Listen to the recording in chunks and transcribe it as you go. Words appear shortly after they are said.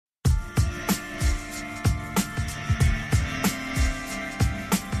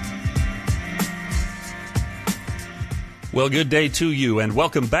Well, good day to you, and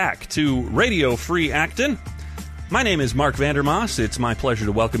welcome back to Radio Free Acton. My name is Mark Vandermoss. It's my pleasure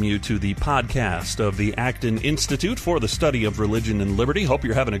to welcome you to the podcast of the Acton Institute for the Study of Religion and Liberty. Hope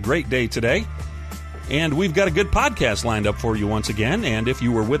you're having a great day today. And we've got a good podcast lined up for you once again. And if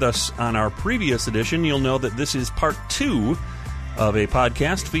you were with us on our previous edition, you'll know that this is part 2 of a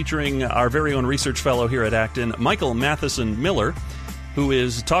podcast featuring our very own research fellow here at Acton, Michael Matheson Miller, who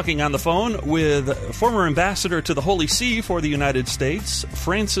is talking on the phone with former ambassador to the Holy See for the United States,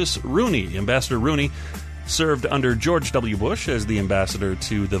 Francis Rooney. Ambassador Rooney served under George W. Bush as the ambassador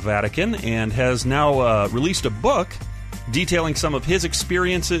to the Vatican and has now released a book detailing some of his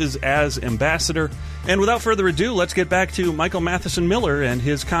experiences as ambassador. And without further ado, let's get back to Michael Matheson Miller and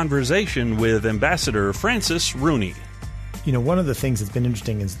his conversation with Ambassador Francis Rooney. You know, one of the things that's been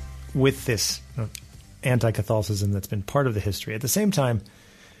interesting is with this anti-Catholicism that's been part of the history. At the same time,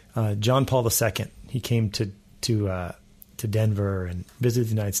 John Paul II, he came to Denver and visited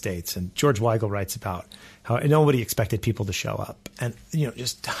the United States, and George Weigel writes about how nobody expected people to show up, and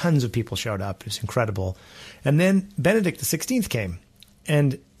just tons of people showed up. It was incredible. And then Benedict XVI came,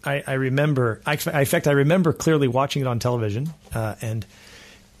 and I remember clearly watching it on television, and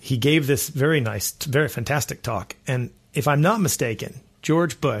he gave this very nice, very fantastic talk. And if I'm not mistaken,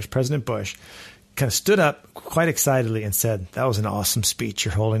 President Bush, kind of stood up quite excitedly and said, "That was an awesome speech,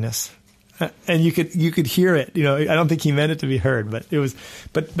 Your Holiness." And you could hear it. I don't think he meant it to be heard, but it was.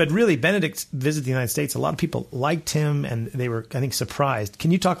 But really, Benedict's visit to the United States, a lot of people liked him, and they were, I think, surprised.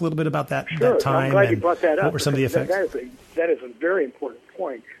 Can you talk a little bit about that time? I'm glad you brought that up. What were some of the effects? That is a very important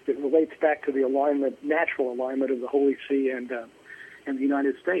point that relates back to the natural alignment of the Holy See and the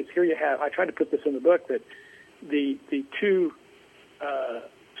United States. Here you have. I tried to put this in the book that the two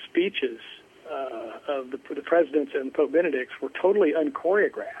speeches of the presidents and Pope Benedict were totally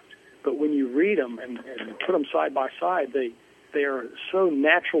unchoreographed. But when you read them and put them side by side, they are so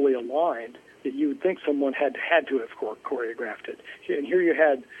naturally aligned that you would think someone had to have choreographed it. And here you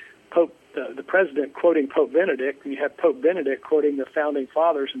had the president quoting Pope Benedict, and you have Pope Benedict quoting the founding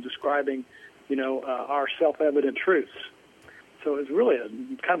fathers and describing, our self-evident truths. So it was really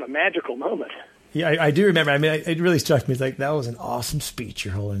kind of a magical moment. Yeah, I do remember. I mean, it really struck me. It's like, that was an awesome speech,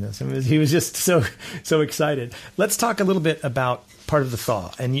 Your Holiness. I mean, he was just so excited. Let's talk a little bit about part of the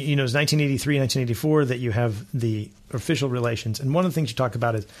thaw. And, it was 1983, 1984 that you have the official relations. And one of the things you talk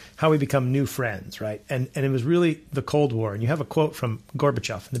about is how we become new friends, right? And it was really the Cold War. And you have a quote from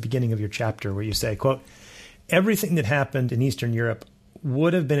Gorbachev in the beginning of your chapter where you say, quote, "Everything that happened in Eastern Europe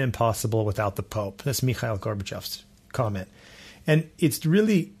would have been impossible without the Pope." That's Mikhail Gorbachev's comment. And it's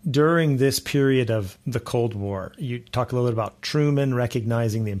really during this period of the Cold War, you talk a little bit about Truman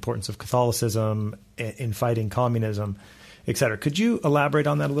recognizing the importance of Catholicism in fighting communism, et cetera. Could you elaborate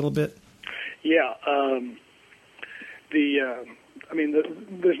on that a little bit? Yeah.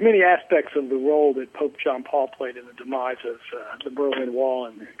 There's many aspects of the role that Pope John Paul played in the demise of the Berlin Wall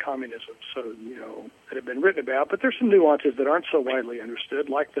and communism, that have been written about. But there's some nuances that aren't so widely understood,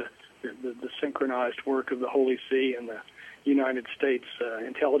 like the synchronized work of the Holy See and the United States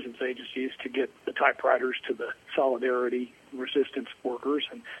intelligence agencies to get the typewriters to the Solidarity resistance workers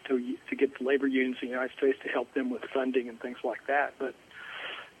and to get the labor unions in the United States to help them with funding and things like that. But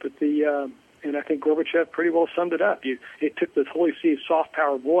and I think Gorbachev pretty well summed it up. It took the Holy See's soft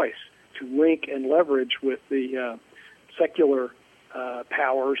power voice to link and leverage with the secular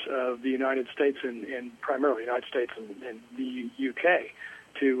powers of the United States and primarily the United States and the UK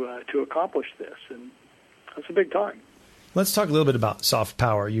to accomplish this, and that's a big time. Let's talk a little bit about soft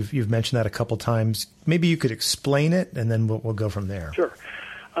power. You've mentioned that a couple times. Maybe you could explain it, and then we'll go from there. Sure.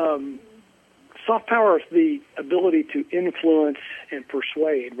 Soft power is the ability to influence and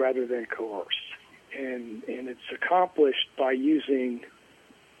persuade rather than coerce, and it's accomplished by using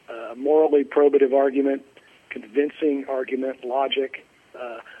morally probative argument, convincing argument, logic,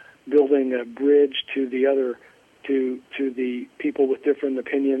 building a bridge to the people with different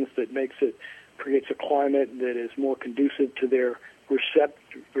opinions that creates a climate that is more conducive to their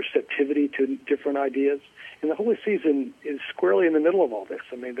receptivity to different ideas. And the Holy See is squarely in the middle of all this.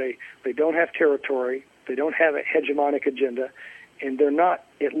 I mean, they don't have territory, they don't have a hegemonic agenda, and they're not,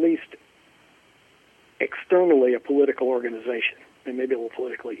 at least externally, a political organization. They may be a little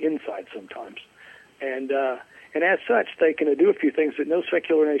politically inside sometimes. And as such, they can do a few things that no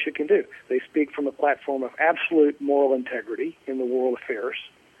secular nation can do. They speak from a platform of absolute moral integrity in the world affairs.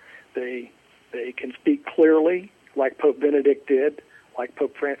 They can speak clearly, like Pope Benedict did, like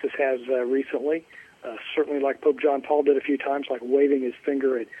Pope Francis has recently, certainly like Pope John Paul did a few times, like waving his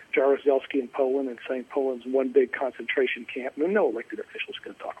finger at Jaruzelski in Poland and saying Poland's one big concentration camp. No elected official is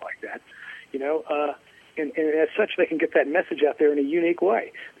going to talk like that, and as such, they can get that message out there in a unique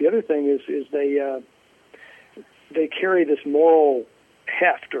way. The other thing is they carry this moral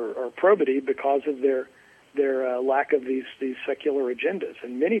heft or probity because of their lack of these secular agendas.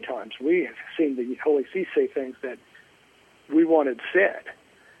 And many times we have seen the Holy See say things that we wanted said,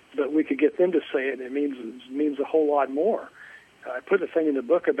 but we could get them to say it, and it means a whole lot more. I put a thing in the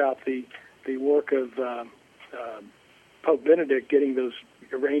book about the work of Pope Benedict getting those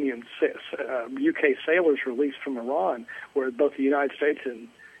Iranian UK sailors released from Iran, where both the United States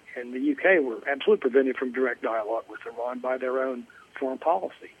and the UK were absolutely prevented from direct dialogue with Iran by their own foreign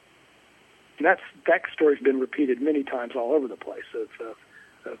policy. And that story's been repeated many times all over the place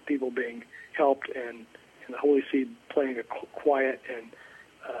of people being helped and the Holy See playing a quiet and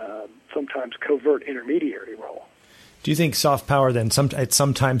sometimes covert intermediary role. Do you think soft power then it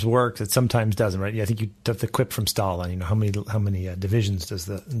sometimes works, it sometimes doesn't, right? Yeah, I think you took the quip from Stalin. How many divisions does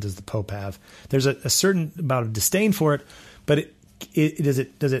the Pope have? There's a certain amount of disdain for it, but does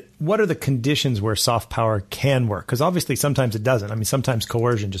it? What are the conditions where soft power can work? Because obviously sometimes it doesn't. I mean, sometimes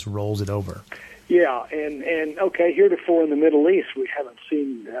coercion just rolls it over. Yeah, and okay, heretofore in the Middle East, we haven't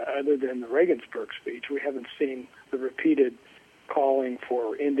seen, other than the Regensburg speech, we haven't seen the repeated calling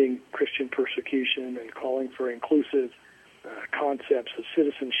for ending Christian persecution and calling for inclusive concepts of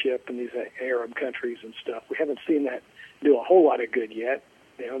citizenship in these Arab countries and stuff. We haven't seen that do a whole lot of good yet.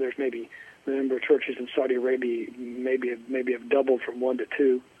 There's maybe the number of churches in Saudi Arabia maybe have doubled from 1 to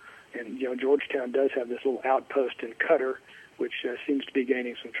 2, and Georgetown does have this little outpost in Qatar, which seems to be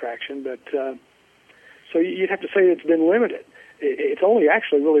gaining some traction. But so you'd have to say it's been limited. It's only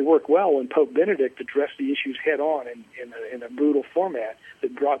actually really worked well when Pope Benedict addressed the issues head-on in a brutal format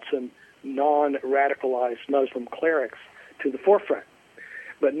that brought some non-radicalized Muslim clerics to the forefront.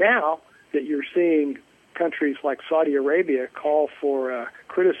 But now that you're seeing countries like Saudi Arabia call for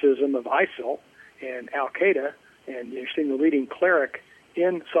criticism of ISIL and Al-Qaeda, and you're seeing the leading cleric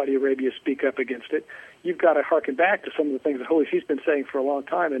in Saudi Arabia speak up against it, you've got to harken back to some of the things the Holy See's been saying for a long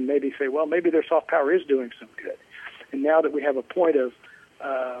time and maybe say, well, maybe their soft power is doing some good. And now that we have a point of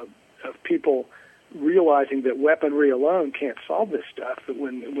people realizing that weaponry alone can't solve this stuff, that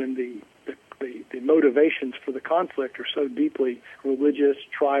when the motivations for the conflict are so deeply religious,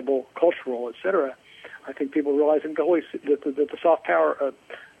 tribal, cultural, etc., I think people realize that the soft power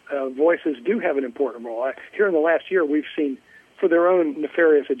voices do have an important role. Here in the last year, we've seen, for their own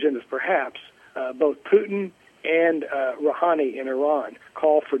nefarious agendas perhaps, both Putin and Rouhani in Iran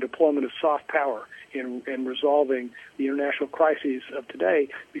call for deployment of soft power in resolving the international crises of today,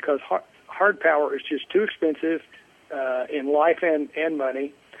 because hard power is just too expensive in life and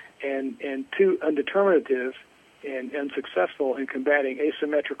money, and too undeterminative and unsuccessful in combating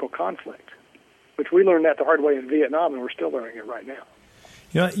asymmetrical conflict, which we learned that the hard way in Vietnam, and we're still learning it right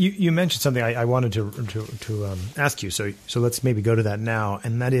now. You mentioned something I wanted to ask you, so let's maybe go to that now,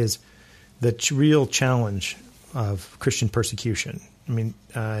 and that is the real challenge of Christian persecution. I mean,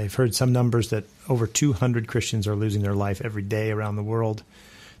 I've heard some numbers that over 200 Christians are losing their life every day around the world.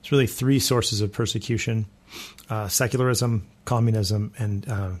 It's really three sources of persecution: secularism, communism,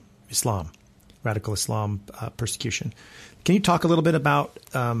 and Islam, radical Islam persecution. Can you talk a little bit about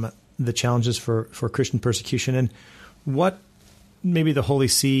the challenges for Christian persecution and what maybe the Holy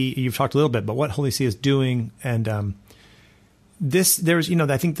See, you've talked a little bit, but what Holy See is doing? And I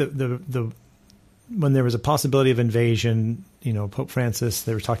think the when there was a possibility of invasion, Pope Francis,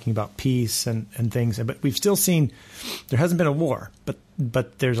 they were talking about peace and things, but we've still seen there hasn't been a war,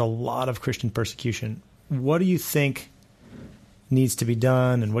 but there's a lot of Christian persecution. What do you think needs to be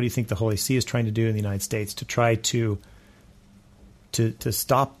done, and what do you think the Holy See is trying to do in the United States to try to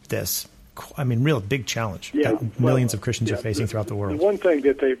stop this? I mean, real big challenge that millions of Christians are facing throughout the world. The one thing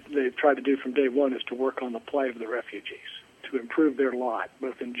that they've tried to do from day one is to work on the plight of the refugees, to improve their lot,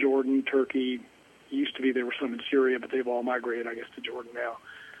 both in Jordan, Turkey. Used to be there were some in Syria, but they've all migrated, I guess, to Jordan now.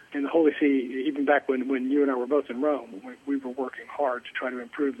 And the Holy See, even back when you and I were both in Rome, we were working hard to try to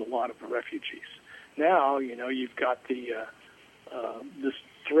improve the lot of the refugees. Now, you've got this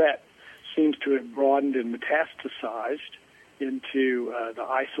threat seems to have broadened and metastasized into the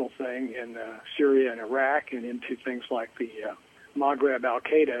ISIL thing in Syria and Iraq, and into things like the Maghreb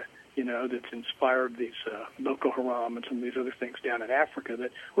Al-Qaeda, that's inspired these Boko Haram and some of these other things down in Africa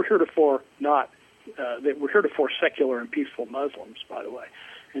that were heretofore secular and peaceful Muslims, by the way.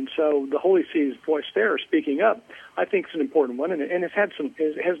 And so the Holy See's voice there, speaking up, I think is an important one, and it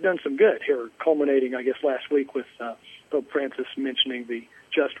has done some good here, culminating, I guess, last week with Pope Francis mentioning the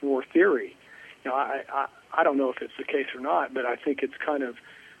just war theory. I don't know if it's the case or not, but I think it's kind of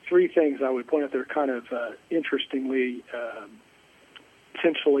three things I would point out that are kind of interestingly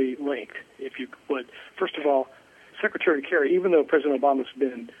potentially linked, if you would. First of all, Secretary Kerry, even though President Obama's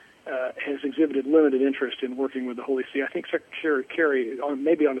has exhibited limited interest in working with the Holy See, I think Secretary Kerry,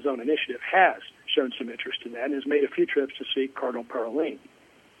 maybe on his own initiative, has shown some interest in that and has made a few trips to see Cardinal Parolin.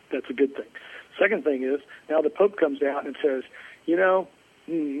 That's a good thing. Second thing is, now the Pope comes out and says,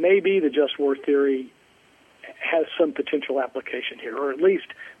 maybe the just war theory has some potential application here, or at least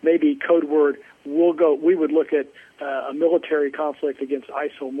maybe code word, we would look at a military conflict against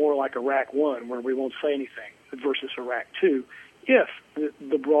ISIL more like Iraq I, where we won't say anything, versus Iraq II, if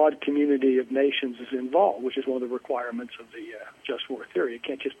the broad community of nations is involved, which is one of the requirements of the just war theory. It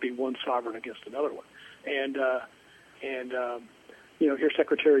can't just be one sovereign against another one. And here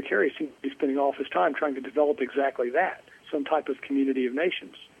Secretary Kerry seems to be spending all of his time trying to develop exactly that, some type of community of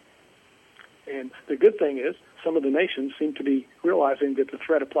nations. And the good thing is some of the nations seem to be realizing that the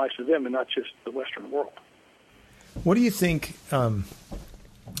threat applies to them and not just the Western world. What do you think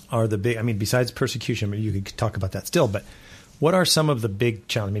are the big, besides persecution, you could talk about that still, but what are some of the big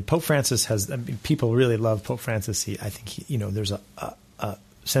challenges? Pope Francis people really love Pope Francis. I think there's a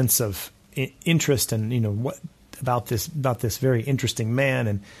sense of interest and, what about this very interesting man,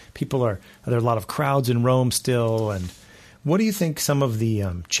 and there are a lot of crowds in Rome still. And what do you think some of the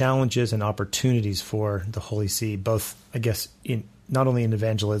challenges and opportunities for the Holy See, both, I guess, not only in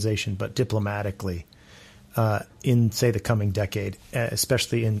evangelization, but diplomatically, in, say, the coming decade,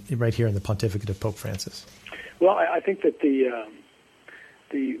 especially right here in the pontificate of Pope Francis? Well, I think that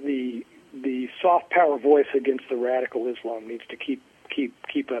the soft power voice against the radical Islam needs to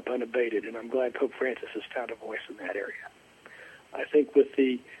keep up unabated, and I'm glad Pope Francis has found a voice in that area. I think with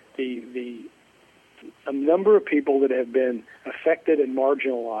a number of people that have been affected and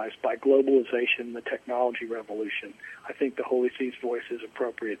marginalized by globalization, the technology revolution, I think the Holy See's voice is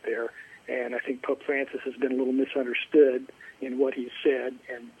appropriate there, and I think Pope Francis has been a little misunderstood in what he's said,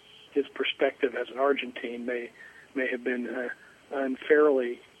 and his perspective as an Argentine may have been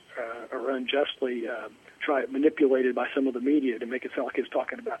unfairly or unjustly manipulated by some of the media to make it sound like he was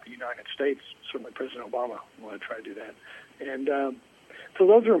talking about the United States. Certainly President Obama wanted to try to do that. And so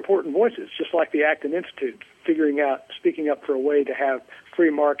those are important voices, just like the Acton Institute, speaking up for a way to have free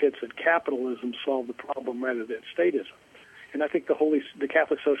markets and capitalism solve the problem rather than statism. And I think the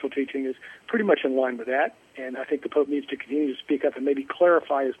Catholic social teaching is pretty much in line with that, and I think the Pope needs to continue to speak up and maybe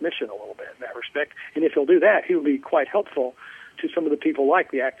clarify his mission a little bit in that respect. And if he'll do that, he will be quite helpful to some of the people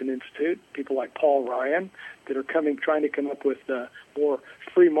like the Acton Institute, people like Paul Ryan, that are trying to come up with more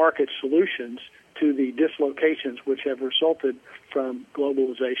free market solutions to the dislocations which have resulted from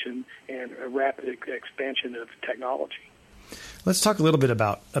globalization and a rapid expansion of technology. Let's talk a little bit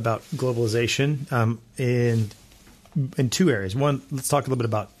about globalization in two areas. One, let's talk a little bit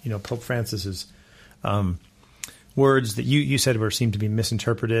about Pope Francis's words that you said seemed to be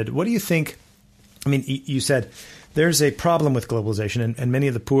misinterpreted. What do you think? You said there's a problem with globalization, and many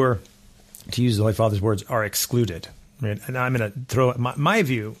of the poor, to use the Holy Father's words, are excluded. Right? And I'm going to throw my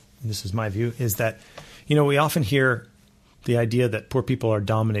view. This is my view: is that we often hear the idea that poor people are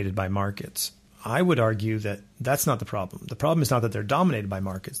dominated by markets. I would argue that that's not the problem. The problem is not that they're dominated by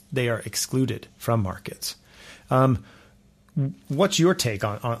markets; they are excluded from markets. What's your take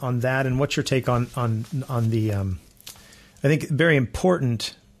on that, and what's your take on the I think very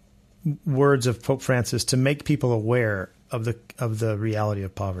important words of Pope Francis to make people aware of the reality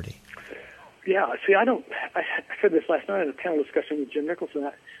of poverty? Yeah, see, I said this last night in a panel discussion with Jim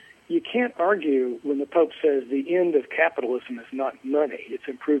Nicholson. You can't argue when the Pope says the end of capitalism is not money; it's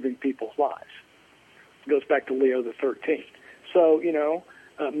improving people's lives. It goes back to Leo XIII. So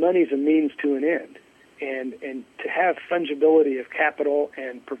money's a means to an end. And to have fungibility of capital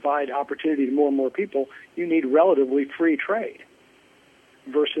and provide opportunity to more and more people, you need relatively free trade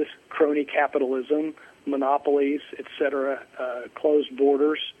versus crony capitalism, monopolies, etc., closed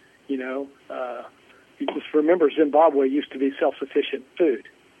borders. You just remember Zimbabwe used to be self-sufficient food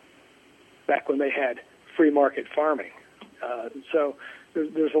back when they had free market farming. So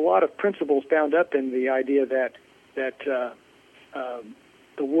there's a lot of principles bound up in the idea that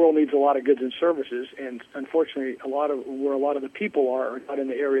the world needs a lot of goods and services, and unfortunately, where a lot of the people are not in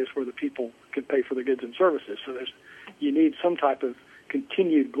the areas where the people can pay for the goods and services. So you need some type of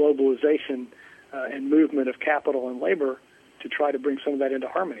continued globalization and movement of capital and labor to try to bring some of that into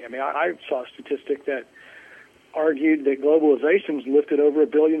harmony. I saw a statistic that argued that globalization's lifted over 1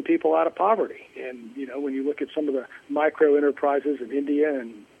 billion people out of poverty. And when you look at some of the micro enterprises in India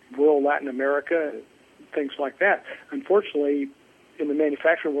and rural Latin America, things like that, unfortunately, in the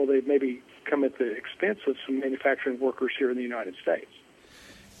manufacturing world, they've maybe come at the expense of some manufacturing workers here in the United States.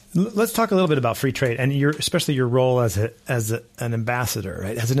 Let's talk a little bit about free trade and especially your role as an ambassador,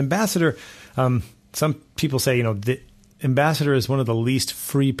 right? As an ambassador, some people say, the ambassador is one of the least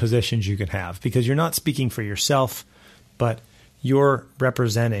free positions you can have because you're not speaking for yourself, but you're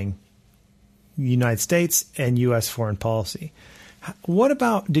representing the United States and U.S. foreign policy. What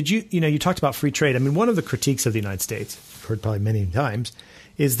about, you talked about free trade. I mean, one of the critiques of the United States, I've heard probably many times,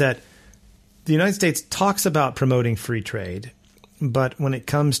 is that the United States talks about promoting free trade, but when it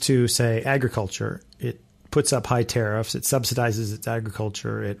comes to, say, agriculture, it puts up high tariffs, it subsidizes its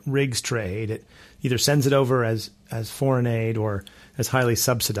agriculture, it rigs trade, it either sends it over as foreign aid or as highly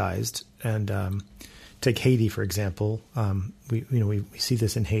subsidized. And take Haiti, for example. We see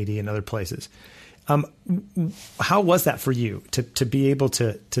this in Haiti and other places. How was that for you to be able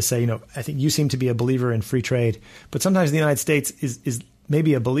to say, I think you seem to be a believer in free trade, but sometimes the United States is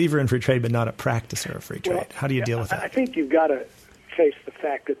maybe a believer in free trade, but not a practicer of free trade. Well, how do you deal with that? I think you've got to face the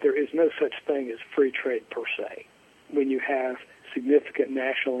fact that there is no such thing as free trade per se when you have significant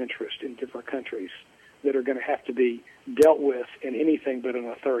national interest in different countries that are going to have to be dealt with in anything but an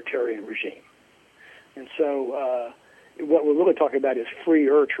authoritarian regime. And so what we're really talking about is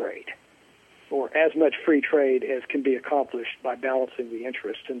freer trade, or as much free trade as can be accomplished by balancing the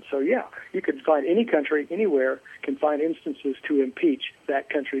interest. And so, you could find any country, anywhere, can find instances to impeach that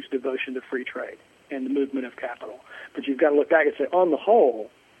country's devotion to free trade and the movement of capital. But you've got to look back and say, on the whole,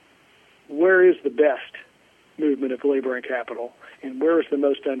 where is the best movement of labor and capital, and where is the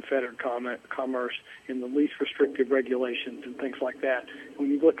most unfettered commerce and the least restrictive regulations and things like that? When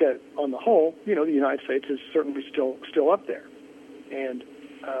you look at, on the whole, the United States is certainly still up there. And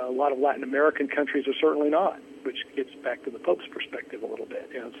a lot of Latin American countries are certainly not, which gets back to the Pope's perspective a little bit.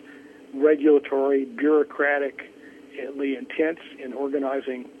 It's regulatory, bureaucratically intense in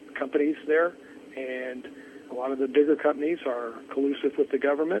organizing companies there, and a lot of the bigger companies are collusive with the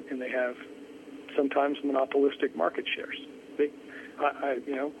government, and they have sometimes monopolistic market shares.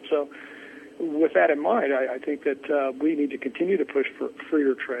 So with that in mind, I think that we need to continue to push for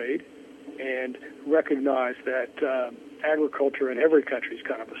freer trade and recognize that agriculture in every country is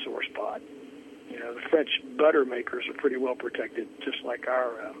kind of a sore spot. The French butter makers are pretty well protected, just like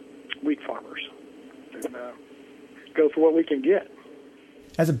our wheat farmers. And go for what we can get.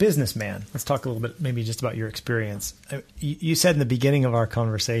 As a businessman, let's talk a little bit maybe just about your experience. You said in the beginning of our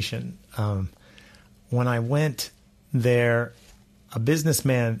conversation, when I went there, a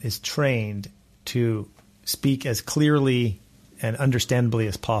businessman is trained to speak as clearly and understandably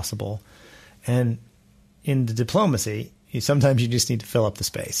as possible. And in the diplomacy, sometimes you just need to fill up the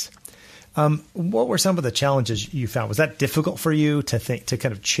space. What were some of the challenges you found? Was that difficult for you to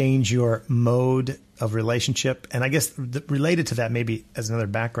kind of change your mode of relationship? And I guess related to that, maybe as another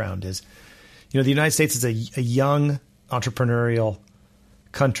background is, the United States is a young entrepreneurial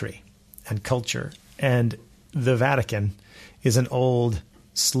country and culture, and the Vatican is an old,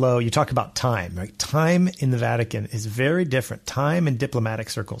 slow. You talk about time, right? Time in the Vatican is very different. Time in diplomatic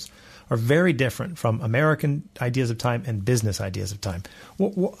circles are very different from American ideas of time and business ideas of time.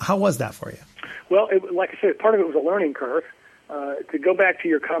 How was that for you? Well, like I said, part of it was a learning curve. To go back to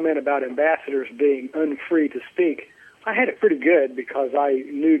your comment about ambassadors being unfree to speak, I had it pretty good because I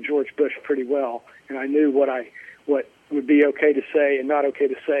knew George Bush pretty well, and I knew what would be okay to say and not okay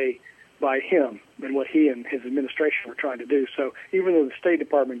to say by him and what he and his administration were trying to do. So even though the State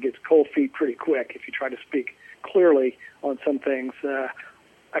Department gets cold feet pretty quick if you try to speak clearly on some things,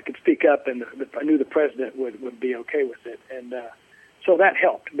 I could speak up, and I knew the president would be okay with it. And so that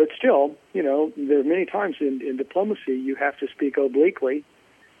helped. But still, there are many times in diplomacy you have to speak obliquely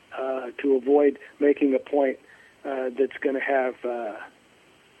to avoid making a point that's going to have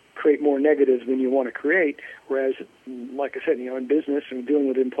create more negatives than you want to create. Whereas, like I said, in business and dealing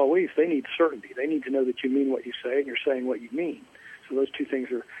with employees, they need certainty. They need to know that you mean what you say and you're saying what you mean. So those two things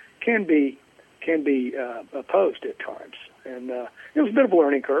can be opposed at times. And it was a bit of a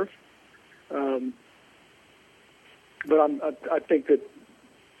learning curve. But I think that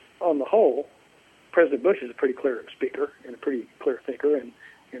on the whole, President Bush is a pretty clear speaker and a pretty clear thinker, and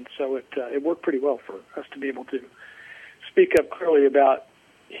so it worked pretty well for us to be able to speak up clearly about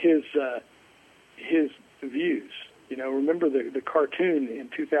his views. Remember the cartoon in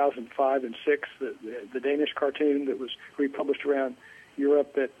 2005 and 6, the Danish cartoon that was republished around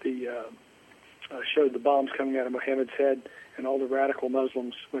Europe that showed the bombs coming out of Mohammed's head, and all the radical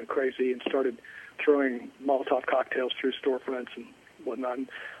Muslims went crazy and started throwing Molotov cocktails through storefronts and whatnot. And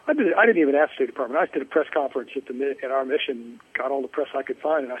I didn't even ask the State Department. I just did a press conference at our mission, got all the press I could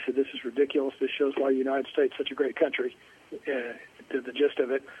find, and I said, "This is ridiculous. This shows why the United States is such a great country." the gist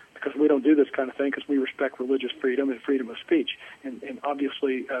of it, because we don't do this kind of thing because we respect religious freedom and freedom of speech. And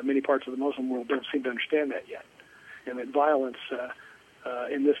obviously, many parts of the Muslim world don't seem to understand that yet. And that violence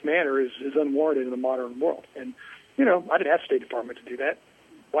in this manner is unwarranted in the modern world. And, I didn't ask the State Department to do that.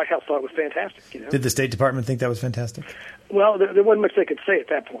 White House thought it was fantastic. Did the State Department think that was fantastic? Well, there wasn't much they could say at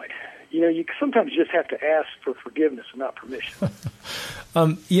that point. You sometimes just have to ask for forgiveness and not permission.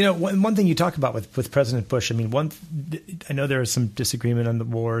 One thing you talk about with President Bush, I know there is some disagreement on the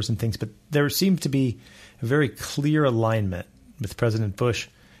wars and things, but there seemed to be a very clear alignment with President Bush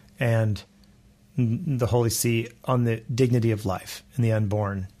and the Holy See on the dignity of life and the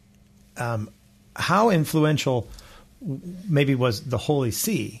unborn. How influential maybe was the Holy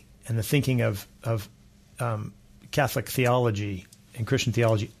See and the thinking of Catholic theology and Christian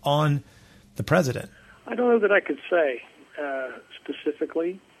theology on the president? I don't know that I could say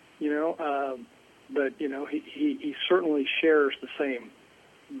specifically, but he certainly shares the same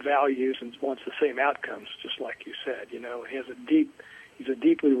values and wants the same outcomes, just like you said. He's a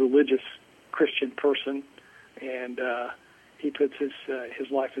deeply religious Christian person, and he puts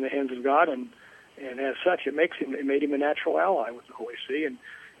his life in the hands of God, and as such, it made him a natural ally with the Holy See, and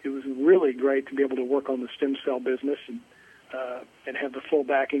it was really great to be able to work on the stem cell business and have the full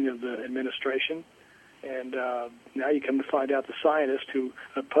backing of the administration. And now you come to find out the scientists who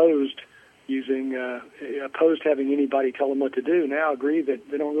opposed having anybody tell them what to do now agree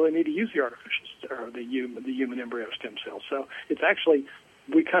that they don't really need to use the artificial or the human embryo stem cells. So it's actually,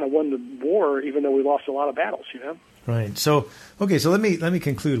 we kind of won the war even though we lost a lot of battles. Right. So let me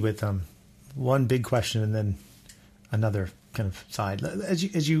conclude with one big question and then another kind of side.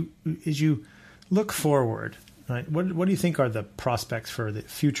 As you look forward, right? What do you think are the prospects for the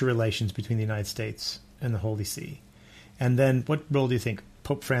future relations between the United States and the Holy See? And then what role do you think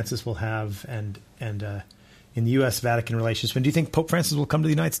Pope Francis will have and in the U.S.-Vatican relations? When do you think Pope Francis will come to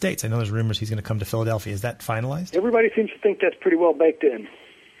the United States? I know there's rumors he's going to come to Philadelphia. Is that finalized? Everybody seems to think that's pretty well baked in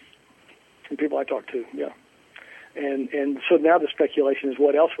from people I talk to, yeah. And so now the speculation is,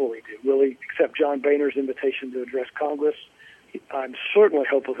 what else will he do? Will he accept John Boehner's invitation to address Congress? I'm certainly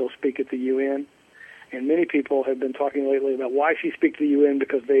hopeful he'll speak at the UN. And many people have been talking lately about why should he speak to the UN,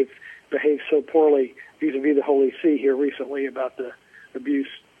 because they've behaved so poorly vis-a-vis the Holy See here recently about the abuse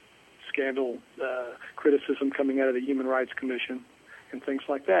scandal, criticism coming out of the Human Rights Commission and things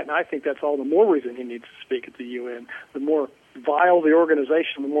like that. And I think that's all the more reason he needs to speak at the UN. The more vile the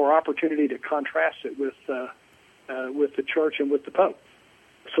organization, the more opportunity to contrast it with the Church and with the Pope.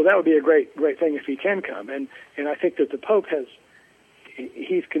 So that would be a great thing if he can come. And I think that the Pope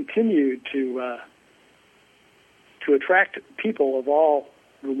he's continued to attract people of all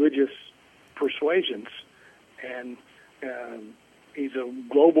religious persuasions, and he's a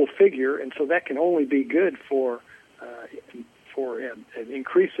global figure, and so that can only be good for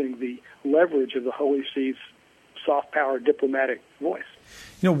increasing the leverage of the Holy See's soft-power diplomatic voice.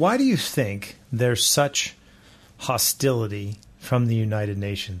 Why do you think there's such hostility from the United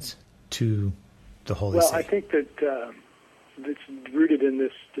Nations to the Holy See? Well, I think that it's rooted in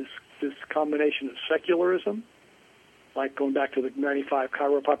this combination of secularism, like going back to the 95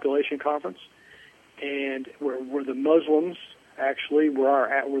 Cairo Population Conference, and where the Muslims actually were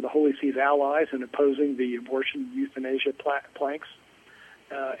the Holy See's allies in opposing the abortion euthanasia planks.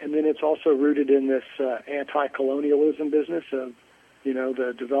 And then it's also rooted in this anti-colonialism business of,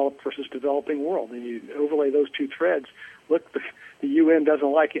 the developed versus developing world. And you overlay those two threads. Look, the UN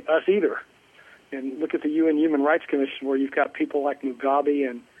doesn't like us either. And look at the UN Human Rights Commission, where you've got people like Mugabe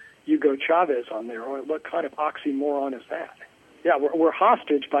and Hugo Chavez on there. What kind of oxymoron is that? Yeah, we're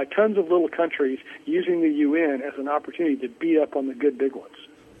hostage by tons of little countries using the UN as an opportunity to beat up on the good big ones.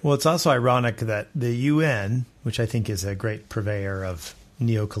 Well, it's also ironic that the UN, which I think is a great purveyor of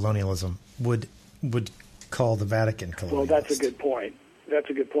neo-colonialism, would call the Vatican colonialist. Well, that's a good point.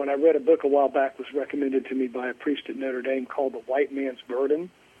 I read a book a while back, was recommended to me by a priest at Notre Dame, called The White Man's Burden.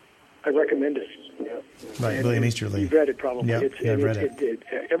 I recommend it. Right, William Easterly. You've read it probably. Yeah, I've read it.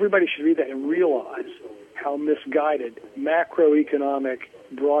 Everybody should read that and realize how misguided macroeconomic,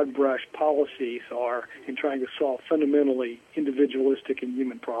 broad-brush policies are in trying to solve fundamentally individualistic and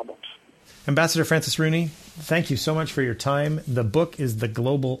human problems. Ambassador Francis Rooney, thank you so much for your time. The book is The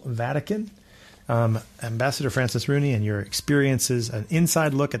Global Vatican. Ambassador Francis Rooney and your experiences, an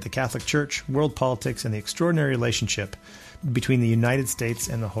inside look at the Catholic Church, world politics, and the extraordinary relationship between the United States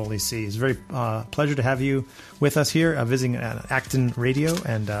and the Holy See. It's a very pleasure to have you with us here, visiting Acton Radio,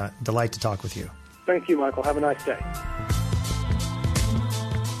 and delight to talk with you. Thank you, Michael. Have a nice day.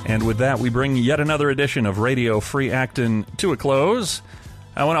 And with that, we bring yet another edition of Radio Free Acton to a close.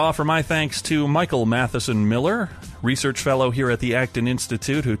 I want to offer my thanks to Michael Matheson Miller, research fellow here at the Acton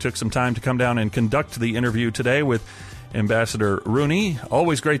Institute, who took some time to come down and conduct the interview today with Ambassador Rooney.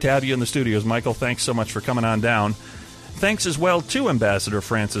 Always great to have you in the studios, Michael. Thanks so much for coming on down. Thanks as well to Ambassador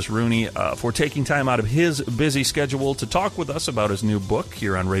Francis Rooney for taking time out of his busy schedule to talk with us about his new book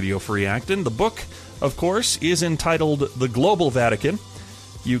here on Radio Free Acton. The book, of course, is entitled The Global Vatican.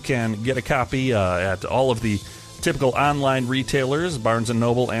 You can get a copy at all of the typical online retailers, Barnes &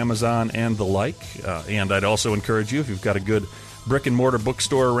 Noble, Amazon, and the like. And I'd also encourage you, if you've got a good brick-and-mortar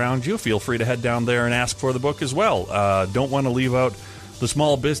bookstore around you, feel free to head down there and ask for the book as well. Don't want to leave out the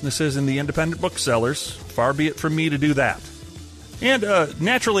small businesses and the independent booksellers. Far be it from me to do that. And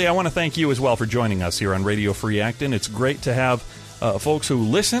naturally, I want to thank you as well for joining us here on Radio Free Acton. It's great to have folks who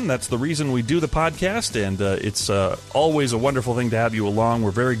listen. That's the reason we do the podcast, and it's always a wonderful thing to have you along.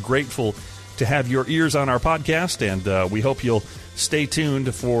 We're very grateful to have your ears on our podcast, and we hope you'll stay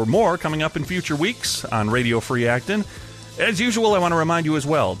tuned for more coming up in future weeks on Radio Free Acton. As usual, I want to remind you as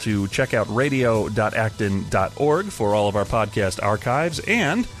well to check out radio.acton.org for all of our podcast archives,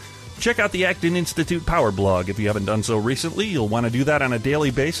 and check out the Acton Institute Power Blog. If you haven't done so recently, you'll want to do that on a daily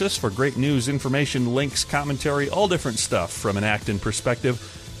basis for great news, information, links, commentary, all different stuff from an Acton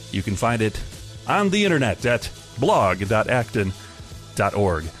perspective. You can find it on the internet at blog.acton.org.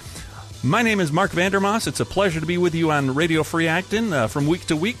 My name is Mark Vandermoss. It's a pleasure to be with you on Radio Free Acton from week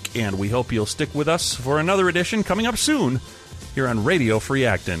to week, and we hope you'll stick with us for another edition coming up soon here on Radio Free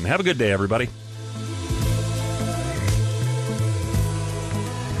Acton. Have a good day, everybody.